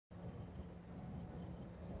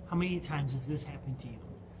How many times has this happened to you?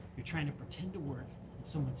 You're trying to pretend to work and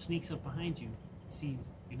someone sneaks up behind you and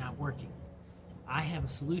sees you're not working. I have a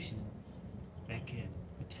solution that can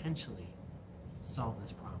potentially solve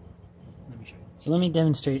this problem. Let me show you. So let me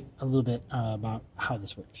demonstrate a little bit about how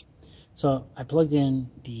this works. So I plugged in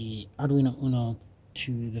the Arduino Uno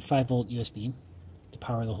to the 5-volt USB to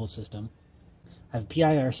power the whole system. I have a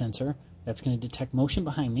PIR sensor that's going to detect motion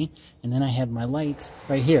behind me, and then I have my lights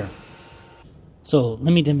right here. So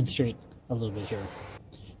let me demonstrate a little bit here.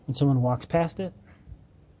 When someone walks past it,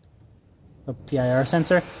 the PIR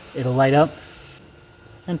sensor, it'll light up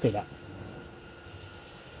and fade out.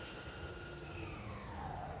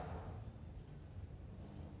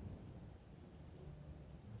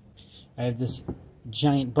 I have this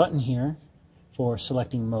giant button here for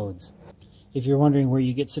selecting modes. If you're wondering where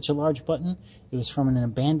you get such a large button, it was from an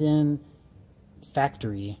abandoned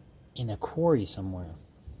factory in a quarry somewhere.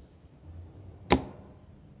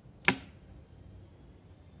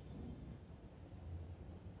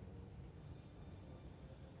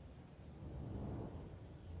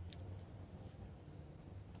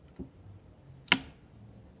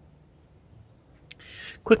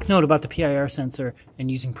 Quick note about the PIR sensor and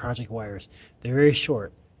using project wires. They're very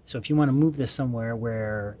short. So if you want to move this somewhere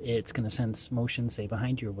where it's going to sense motion, say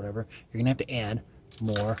behind you or whatever, you're going to have to add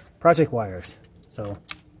more project wires. So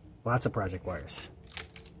lots of project wires.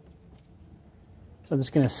 So I'm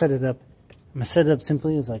just going to set it up. I'm going to set it up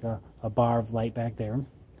simply as like a bar of light back there. And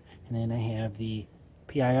then I have the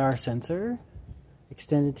PIR sensor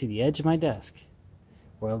extended to the edge of my desk,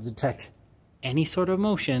 where it'll detect any sort of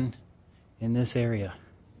motion in this area.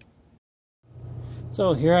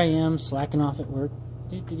 So here I am slacking off at work,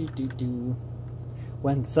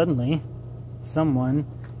 when suddenly someone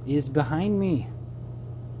is behind me.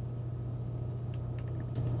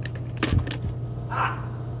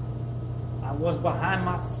 I was behind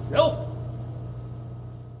myself.